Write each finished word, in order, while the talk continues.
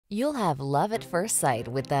You'll have love at first sight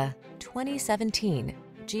with the 2017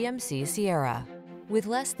 GMC Sierra. With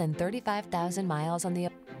less than 35,000 miles on the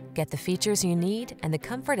get the features you need and the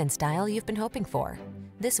comfort and style you've been hoping for.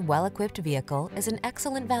 This well-equipped vehicle is an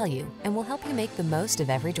excellent value and will help you make the most of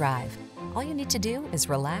every drive. All you need to do is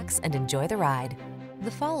relax and enjoy the ride.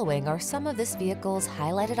 The following are some of this vehicle's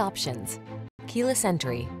highlighted options: keyless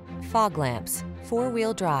entry, fog lamps,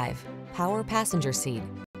 four-wheel drive, power passenger seat,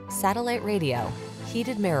 satellite radio,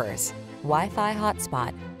 heated mirrors, Wi-Fi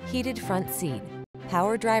hotspot, heated front seat,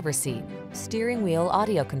 power driver seat, steering wheel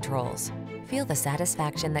audio controls. Feel the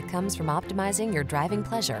satisfaction that comes from optimizing your driving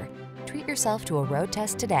pleasure. Treat yourself to a road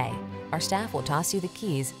test today. Our staff will toss you the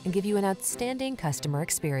keys and give you an outstanding customer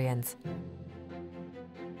experience.